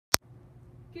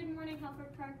Good morning,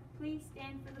 Helford Park. Please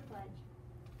stand for the pledge.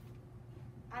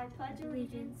 I pledge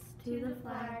allegiance to the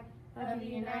flag of the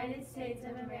United States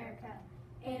of America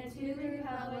and to the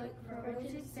republic for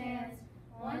which it stands,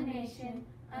 one nation,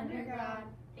 under God,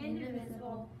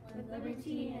 indivisible, with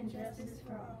liberty and justice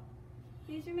for all.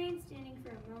 Please remain standing for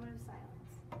a moment of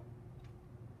silence.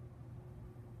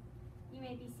 You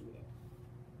may be seated.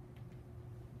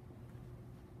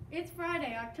 It's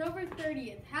Friday, October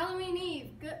 30th, Halloween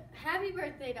Eve. Happy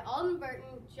birthday to Alden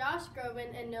Burton, Josh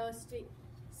Groban, and Noah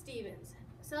Stevens.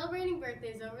 Celebrating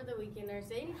birthdays over the weekend are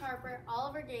Zayden Harper,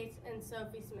 Oliver Gates, and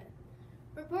Sophie Smith.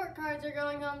 Report cards are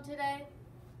going home today.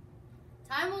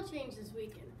 Time will change this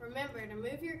weekend. Remember to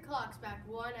move your clocks back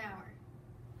 1 hour.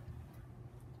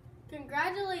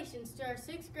 Congratulations to our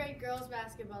 6th grade girls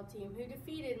basketball team who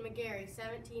defeated McGarry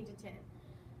 17-10.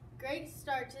 Great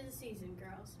start to the season,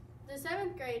 girls. The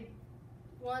 7th grade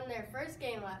won their first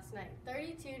game last night,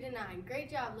 32-9.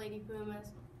 Great job, Lady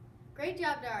Pumas. Great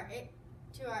job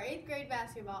to our 8th grade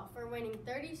basketball for winning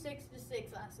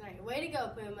 36-6 last night. Way to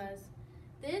go, Pumas.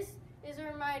 This is a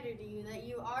reminder to you that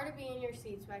you are to be in your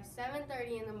seats by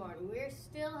 7:30 in the morning. We are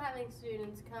still having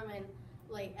students come in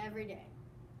late every day.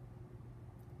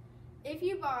 If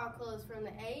you borrow clothes from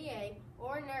the AEA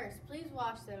or nurse, please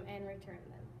wash them and return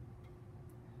them.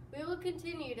 We will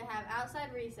continue to have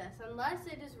outside recess unless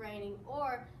it is raining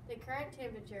or the current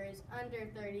temperature is under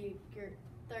 30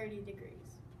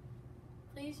 degrees.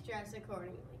 Please dress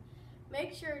accordingly.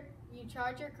 Make sure you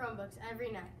charge your Chromebooks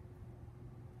every night.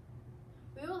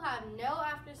 We will have no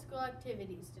after-school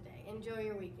activities today. Enjoy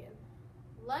your weekend.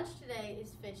 Lunch today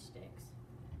is fish sticks.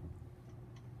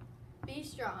 Be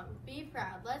strong. Be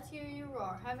proud. Let's hear you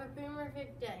roar. Have a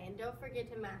boomerific day and don't forget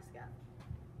to mask up.